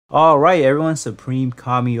Alright everyone, Supreme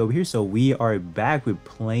Kami over here. So we are back with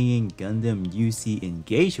playing Gundam UC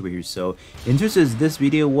Engage over here. So in terms of this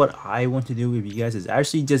video, what I want to do with you guys is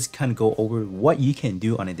actually just kind of go over what you can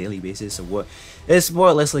do on a daily basis. So what it's more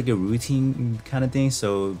or less like a routine kind of thing.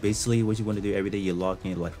 So basically what you want to do every day, you log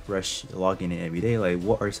in like fresh logging in every day. Like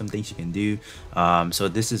what are some things you can do? So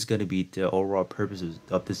this is going to be the overall purpose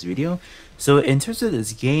of this video. So in terms of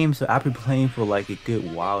this game, so after playing for like a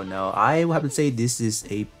good while now, I will have to say this is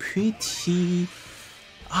a pretty,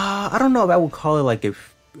 I don't know if I would call it like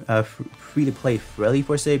a free-to-play friendly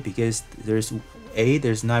per se, because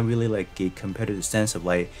there's not really like a competitive sense of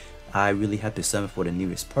like I really have to summon for the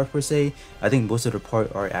newest part per se. I think most of the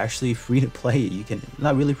part are actually free to play. You can,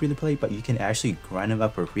 not really free to play, but you can actually grind them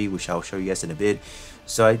up for free, which I'll show you guys in a bit.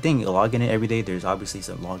 So I think logging in every day, there's obviously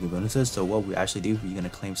some login bonuses. So what we actually do, we're gonna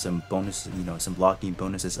claim some bonuses, some login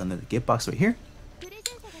bonuses under the gift box right here.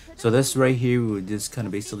 So this right here will just kind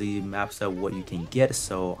of basically maps out what you can get.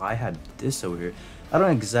 So I had this over here. I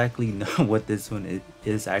don't exactly know what this one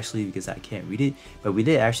is actually because I can't read it, but we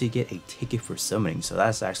did actually get a ticket for summoning, so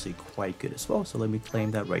that's actually quite good as well. So let me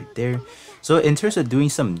claim that right there. So in terms of doing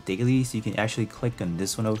some dailies, you can actually click on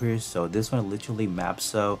this one over here. So this one literally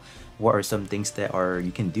maps out what are some things that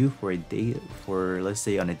you can do for a day, for let's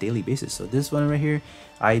say on a daily basis. So this one right here,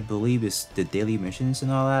 I believe is the daily missions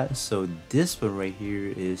and all that. So this one right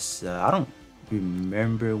here is I don't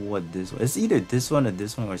remember what this one. It's either this one or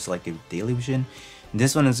this one, or it's like a daily mission.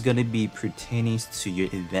 This one is going to be pertaining to your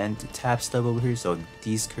event tab stuff over here. So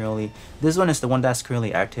this one is the one that's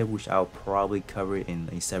currently active, which I'll probably cover in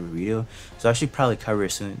a separate video. So I should probably cover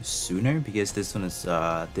it sooner because this one is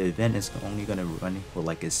the event is only going to run for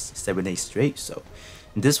like a 7 days straight. So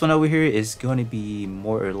this one over here is going to be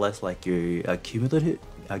more or less like your cumulative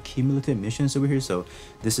missions over here. So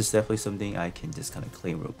this is definitely something I can just kind of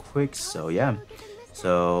claim real quick. So yeah.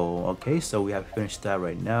 So okay, so we have finished that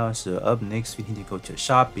right now. So up next we need to go to the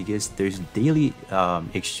shop because there's daily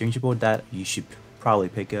exchangeable that you should probably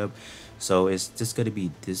pick up. So it's just gonna be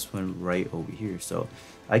this one right over here. So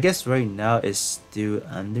I guess right now it's still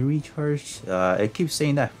under recharge. It keeps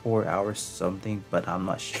saying that 4 hours something, but I'm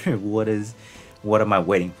not sure what am I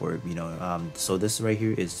waiting for, so this right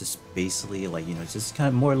here is just basically like, just kind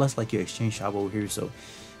of more or less like your exchange shop over here. So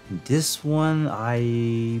this one,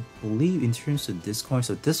 I believe in terms of this coin,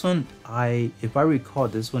 so this one, if I recall,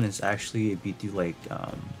 this one is actually, if you do like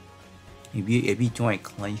if you join a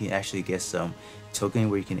clan, you can actually get some token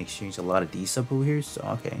where you can exchange a lot of these stuff over here. So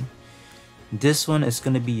okay, this one is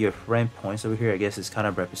going to be your friend points over here. I guess it's kind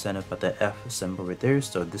of represented by the F symbol right there.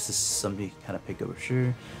 So this is something you can kind of pick up for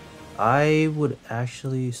sure. I would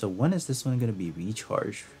actually, so when is this one going to be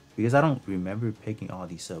recharged? Because I don't remember picking all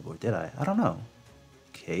these up, or did I? I don't know.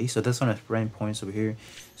 Okay, so this one is friend points over here.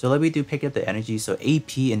 So let me pick up the energy. So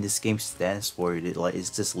AP in this game stands for it's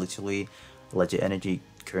just literally like your energy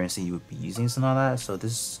currency you would be using and all that. So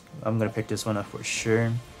this, I'm gonna pick this one up for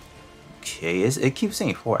sure. Okay, it keeps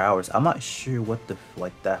saying 4 hours. I'm not sure what the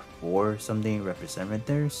that 4 something represent right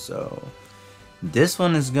there. So this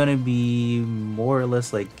one is gonna be more or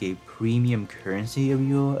less like a premium currency of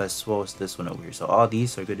you, as well as this one over here. So all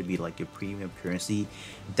these are going to be like a premium currency.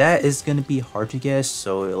 That is gonna be hard to guess.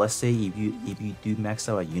 So let's say if you do max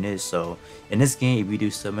out a unit, so in this game if you do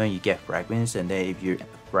summon, you get fragments, and then if your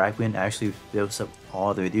fragment actually fills up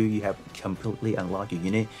all the way through, you have completely unlocked your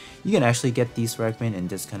unit, you can actually get these fragments and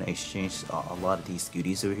just kind of exchange a lot of these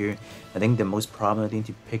goodies over here. I think the most prominent thing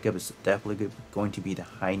to pick up is definitely going to be the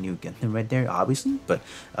high new Gundam right there, obviously, but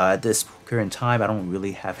at this current time I don't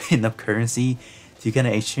really have enough currency to kind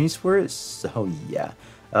of exchange for it. So yeah,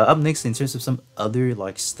 up next, in terms of some other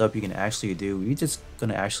like stuff you can actually do, we're just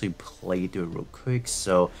gonna actually play through it real quick.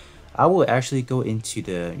 So I will actually go into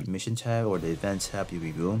the mission tab or the event tab, here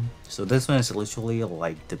we go. So this one is literally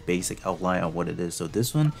like the basic outline of what it is. So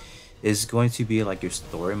this one is going to be like your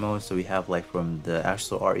story mode. So we have like from the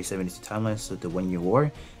actual RE72 timeline, so the 1 year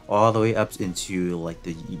war, all the way up into like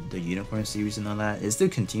the unicorn series and all that. It's still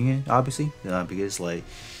continuing, obviously, because like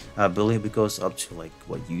I believe it goes up to like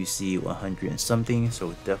what UC 100 and something.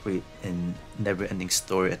 So definitely a never-ending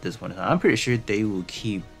story at this point in time. I'm pretty sure they will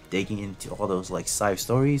keep digging into all those like side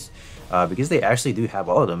stories because they actually do have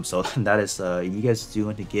all of them. So that is if you guys do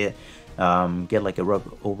want to get like a rough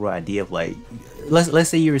overall idea of like, let's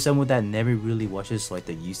say you're someone that never really watches like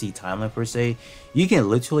the UC timeline per se, you can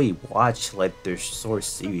literally watch like their source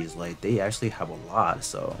series. Like they actually have a lot.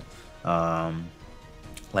 So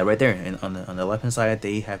like right there, and on the left hand side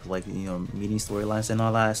they have like mini storylines and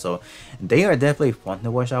all that. So they are definitely fun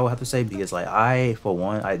to watch, I would have to say, because like I, for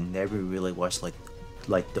one, I never really watched like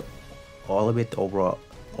the all of it, the overall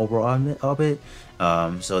overall of it.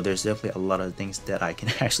 So there's definitely a lot of things that I can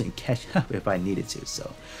actually catch up if I needed to.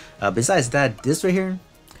 So besides that, this right here,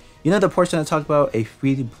 you know, the portion I talked about a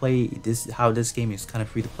free to play, this how this game is kind of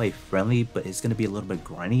free to play friendly, but it's gonna be a little bit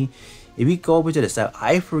grindy. If you go over to the side,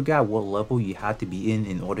 I forgot what level you have to be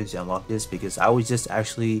in order to unlock this, because I was just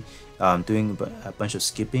actually doing a bunch of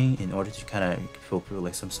skipping in order to kind of fulfill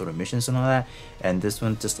like some sort of missions and all that, and this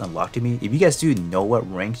one just unlocked to me. If you guys do know what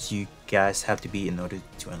ranks you guys have to be in order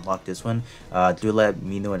to unlock this one, do let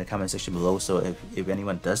me know in the comment section below, so if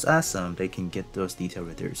anyone does ask, they can get those details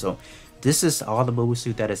right there. So this is all the mobile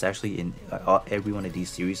suit that is actually in every one of these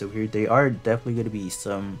series over here. They are definitely going to be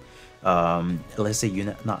some let's say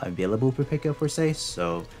unit not available for pickup per se.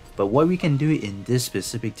 So but what we can do in this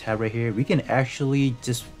specific tab right here, we can actually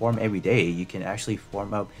just farm every day. You can actually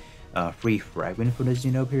farm up free fragment for this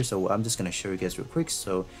unit over here. So I'm just going to show you guys real quick.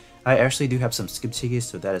 So I actually do have some skip tickets,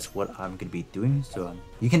 so that is what I'm going to be doing. So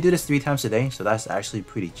you can do this 3 times a day, so that's actually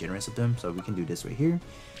pretty generous of them. So we can do this right here,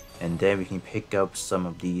 and then we can pick up some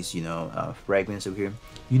of these, you know, fragments over here.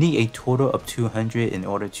 You need a total of 200 in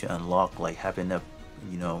order to unlock, like have enough,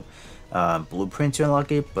 you know, blueprint to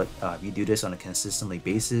unlock it. But if you do this on a consistently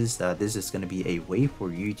basis, this is going to be a way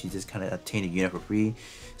for you to just kind of obtain a unit for free.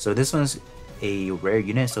 So this one's a rare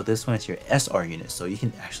unit, so this one is your SR unit, so you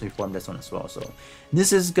can actually farm this one as well. So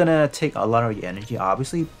this is gonna take a lot of your energy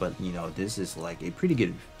obviously, but you know, this is like a pretty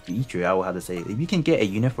good feature, I will have to say. If you can get a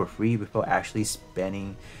unit for free without actually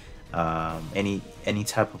spending any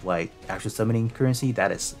type of like actual summoning currency,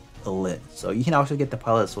 that is lit. So you can also get the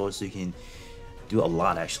pilot as well, so you can do a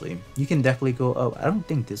lot. Actually, you can definitely go up. I don't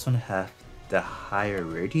think this one has the higher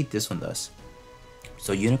rarity, this one does.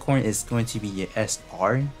 So unicorn is going to be your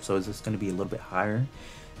SR, so it's just going to be a little bit higher.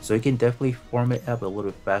 So you can definitely farm it up a little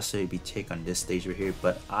bit faster if you take on this stage right here.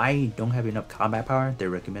 But I don't have enough combat power. They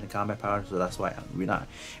recommend combat power, so that's why we're not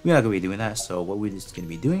gonna be doing that. So what we're just gonna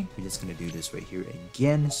be doing, we're just gonna do this right here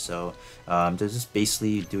again. So this is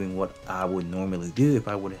basically doing what I would normally do if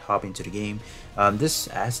I would hop into the game. This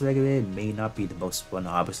aspect of it may not be the most fun,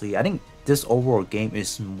 obviously. I think this overall game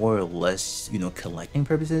is more or less, you know, collecting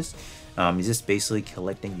purposes. It's just basically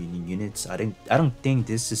collecting units. I don't think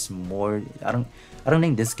this is more. I don't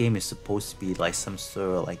think this game is supposed to be like some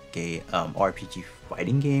sort of like a RPG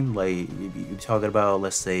fighting game. Like you're talking about,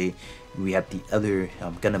 let's say we have the other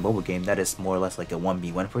Gundam mobile game that is more or less like a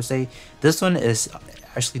 1v1 per se. This one is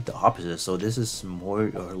actually the opposite. So this is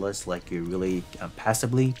more or less like you're really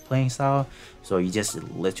passively playing style. So you just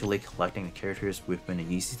literally collecting the characters within the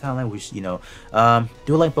UC timeline, which, you know,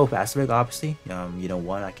 do like both aspects obviously. You know,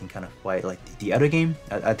 one I can kind of fight like the other game.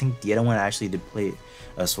 I think the other one I actually did play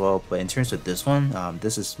as well, but in terms of this one,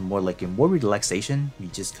 this is more like a more relaxation. You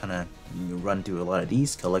just kind of run through a lot of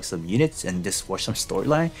these, collect some units, and just watch some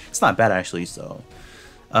storyline. It's not bad actually. So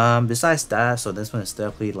besides that, so this one is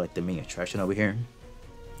definitely like the main attraction over here.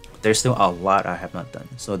 There's still a lot I have not done.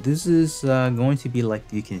 So this is going to be like,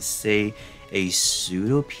 you can say, a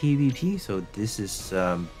pseudo PvP. So this is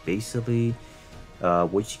basically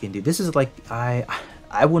what you can do. This is like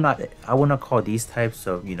I will not call these types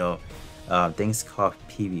of, you know, things called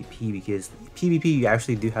PvP, because PvP you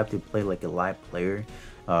actually do have to play like a live player.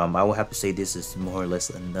 I will have to say this is more or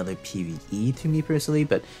less another PvE to me personally,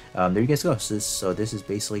 but there you guys go. So this is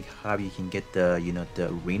basically how you can get the, you know, the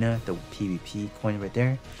arena, the PvP coin right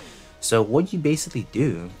there. So what you basically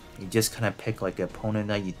do, you just kind of pick like an opponent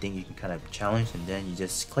that you think you can kind of challenge, and then you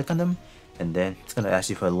just click on them, and then it's gonna ask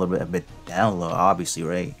you for a bit download, obviously,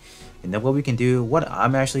 right? And then what we can do, what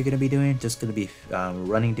I'm actually going to be doing, just going to be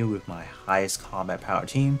running through with my highest combat power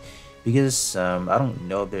team, because I don't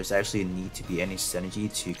know if there's actually a need to be any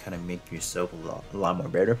synergy to kind of make yourself a lot more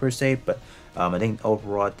better per se, but I think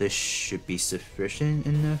overall this should be sufficient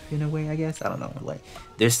enough in a way, I guess. I don't know, like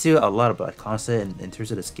there's still a lot of like concept in terms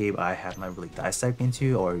of this game I have not really dissected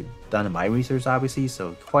into or done my research obviously,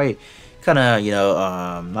 so quite kind of, you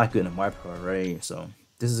know, not good in my part, right? So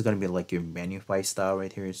this is going to be like your menu fight style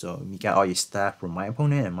right here. So you got all your staff from my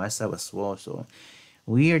opponent and myself as well. So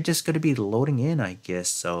we are just going to be loading in, I guess.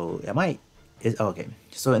 So okay.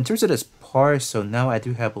 So in terms of this part, so now I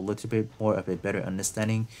do have a little bit more of a better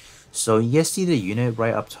understanding. So you see the unit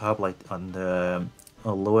right up top, like on the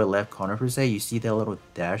lower left corner per se, you see that little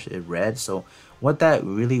dash in red. So what that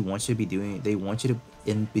really wants you to be doing, they want you to,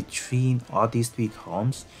 in between all these 3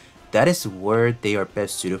 columns, that is where they are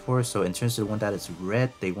best suited for. So in terms of the one that is red,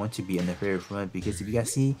 they want to be in the very front, because if you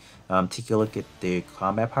guys see, take a look at the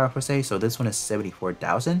combat power per se. So this one is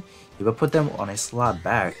 74,000. If I put them on a slot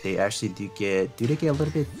back, they actually do they get a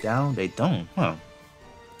little bit down? They don't, huh?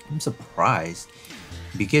 I'm surprised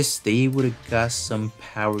because they would have got some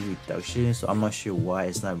power reduction, so I'm not sure why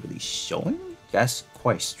it's not really showing. That's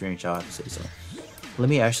quite strange, I have to say so. Let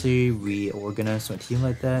me actually reorganize my team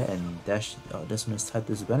like that, and this one is type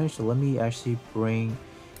disadvantage, so let me actually bring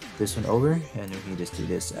this one over and we can just do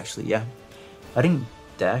this. Actually, yeah, I think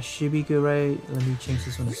that should be good, right? Let me change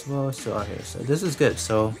this one as well. So okay, so this is good.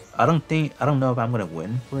 So I don't know if I'm gonna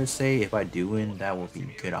win per se. If I do win, that will be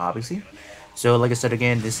good, obviously. So like I said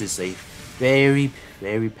again, this is a very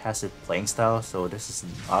passive playing style, so this is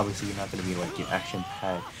obviously not gonna be like your action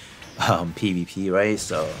packed PvP, right?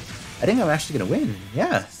 So I think I'm actually gonna win.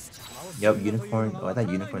 Yeah. Yep, unicorn. Oh, I thought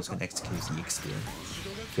unicorn's gonna execute the EX here.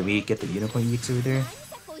 Can we get the unicorn EX over there?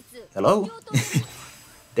 Hello?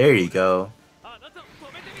 There you go.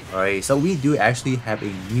 Alright, so we do actually have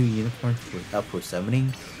a new unicorn for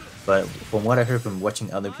summoning, but from what I heard from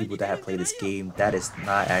watching other people that have played this game, that is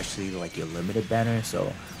not actually like your limited banner.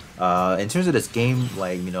 So in terms of this game,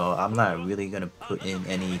 like, you know, I'm not really gonna put in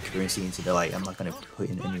any currency into the, like, I'm not gonna put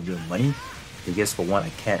in any real money, because for one, I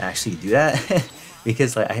can't actually do that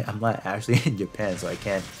because like I'm not actually in Japan, so I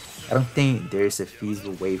don't think there's a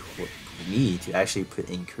feasible way for me to actually put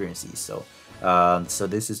in currency. So so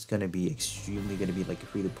this is gonna be extremely like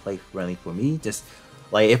free to play friendly for me. Just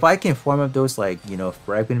like if I can farm up those, like, you know,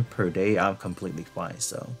 fragment per day, I'm completely fine.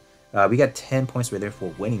 So we got 10 points right there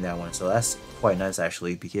for winning that one, so that's quite nice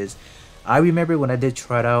actually, because I remember when I did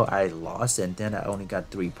try it out, I lost and then I only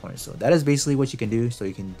got 3 points. So that is basically what you can do. So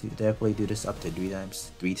you can definitely do this up to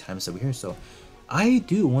three times over here. So I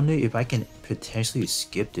do wonder if I can potentially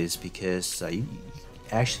skip this, because you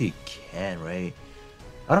actually can, right?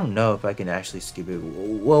 I don't know if I can actually skip it.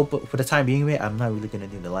 Well, but for the time being, I'm not really gonna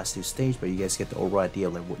do the last 2 stages, but you guys get the overall idea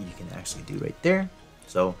of like what you can actually do right there.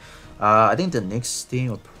 So I think the next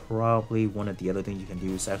thing, or probably one of the other things you can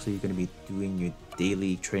do, is actually you're gonna be doing your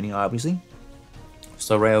daily training, obviously.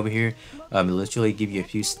 So right over here, literally give you a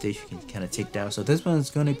few stages you can kind of take down. So this one is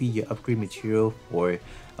gonna be your upgrade material, or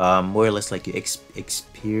more or less like your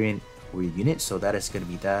experience for your unit. So that is gonna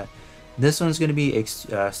be that. This one's gonna be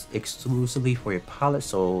exclusively for your pilot.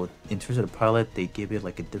 So in terms of the pilot, they give it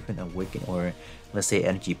like a different awaken, or let's say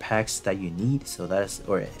energy packs that you need. So that is,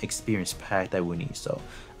 or experience pack that we need. So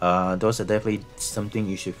those are definitely something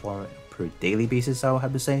you should farm per daily basis, I would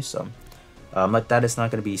have to say. So like that is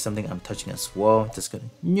not gonna be something I'm touching as well. Just gonna,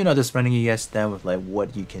 you know, just running you guys down with like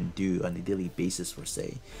what you can do on a daily basis for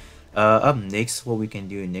say. Up next, what we can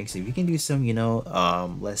do next, if we can do some, you know,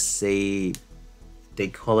 let's say they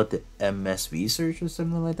call it the MS research or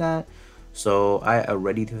something like that. So I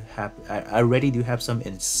already do have some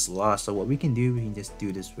in slot. So what we can do, we can just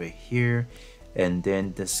do this right here, and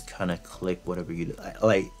then just kind of click whatever you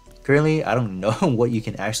like. Currently I don't know what you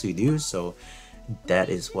can actually do, so that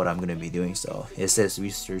is what I'm gonna be doing. So it says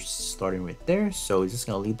research starting right there, so it's just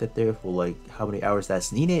gonna leave that there for like how many hours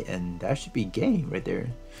that's needed, and that should be game right there.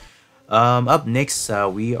 Up next,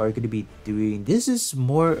 we are going to be doing, this is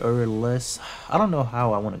more or less, I don't know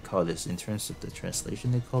how I want to call this in terms of the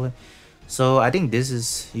translation they call it. So I think this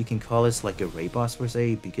is, you can call this like a raid boss per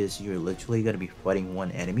se, because you're literally going to be fighting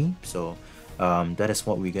one enemy. So that is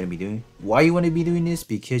what we're going to be doing. Why you want to be doing this?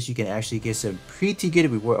 Because you can actually get some pretty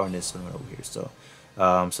good reward on this one over here. So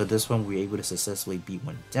so this one we're able to successfully beat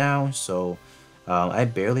one down. So I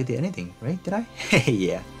barely did anything, right? Did I?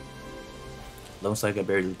 Yeah. Looks like I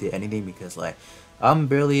barely did anything, because like I'm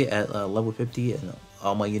barely at level 50 and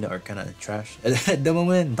all my units are kind of trash at the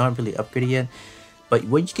moment, not really upgraded yet. But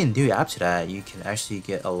what you can do after that, you can actually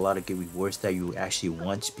get a lot of good rewards that you actually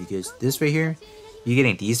want, because this right here, you're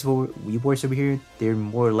getting these rewards over here. They're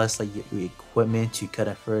more or less like your equipment to kind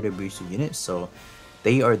of further boost your units. So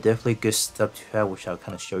they are definitely good stuff to have, which I'll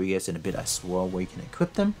kind of show you guys in a bit as well, where you can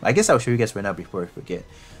equip them. I guess I'll show you guys right now before I forget.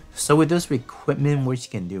 So with this equipment, what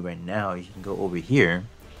you can do right now, you can go over here.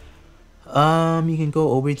 You can go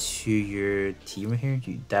over to your team right here,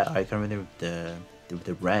 that icon right there with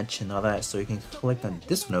the branch and all that. So you can click on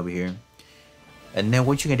this one over here, and then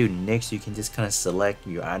what you can do next, you can just kind of select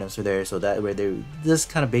your items over there. So that right there, this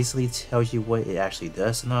kind of basically tells you what it actually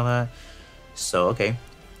does and all that. So okay,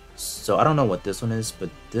 so I don't know what this one is, but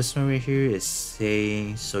this one right here is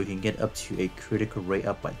saying so you can get up to a critical rate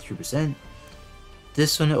up by 2%.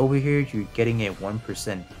 This one over here, you're getting a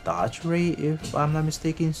 1% dodge rate, if I'm not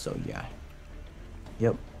mistaken. So yeah,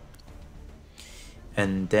 yep.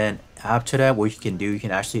 And then after that, what you can do, you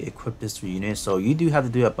can actually equip this for units. So you do have to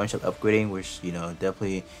do a bunch of upgrading, which, you know,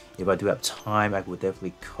 definitely if I do have time, I would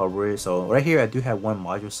definitely cover it. So right here, I do have one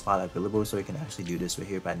module slot available, so you can actually do this right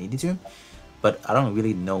here if I needed to. but I don't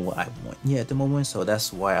really know what I want yet at the moment, so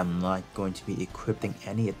that's why I'm not going to be equipping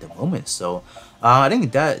any at the moment. So I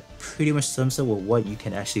think that pretty much sums up with what you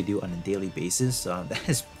can actually do on a daily basis. That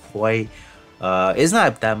is quite it's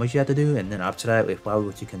not that much you have to do, and then after that, if I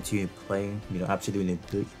were to continue playing, you know, after doing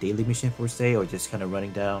the daily mission for say, or just kind of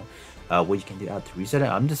running down what you can do after reset it,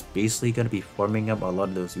 I'm just basically gonna be farming up a lot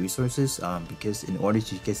of those resources, because in order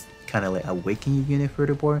to get kind of like awaken your unit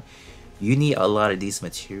furthermore, you need a lot of these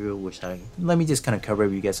material, which let me just kind of cover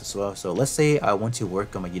with you guys as well. So let's say I want to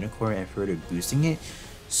work on my unicorn and further boosting it.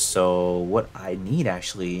 So what I need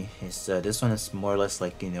actually is this one is more or less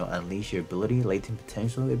like, you know, unleash your ability, latent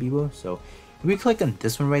potential, if you will. So if we click on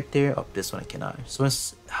this one right there, oh, this one I cannot. So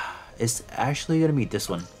it's actually gonna be this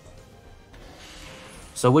one.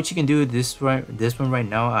 So what you can do this one right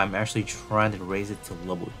now, I'm actually trying to raise it to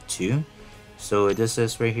level 2. So this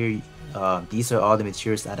says right here, these are all the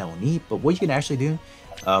materials that I will need. But what you can actually do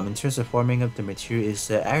in terms of farming up the material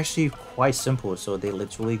is actually quite simple. So they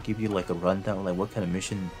literally give you like a rundown, like what kind of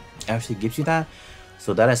mission actually gives you that.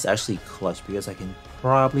 So that is actually clutch, because I can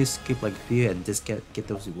probably skip like a few and just get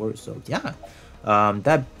those rewards. So yeah,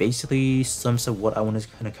 that basically sums up what I want to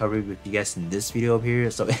kind of cover with you guys in this video up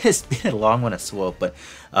here. So it's been a long one as well, but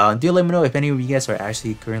do let me know if any of you guys are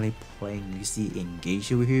actually currently playing UC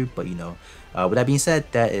Engage over here. But you know, with that being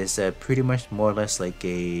said, that is pretty much more or less like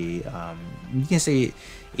a you can say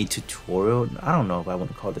a tutorial. I don't know if I want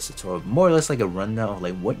to call this a tutorial, more or less like a rundown of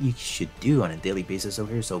like what you should do on a daily basis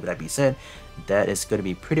over here. So with that being said, that is going to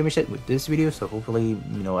be pretty much it with this video. So hopefully,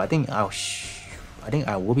 you know, I think I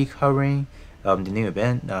will be covering the new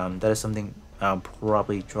event. That is something I'll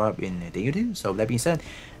probably drop in a day or two. So with that being said,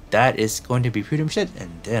 that is going to be pretty much it,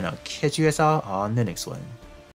 and then I'll catch you guys all on the next one.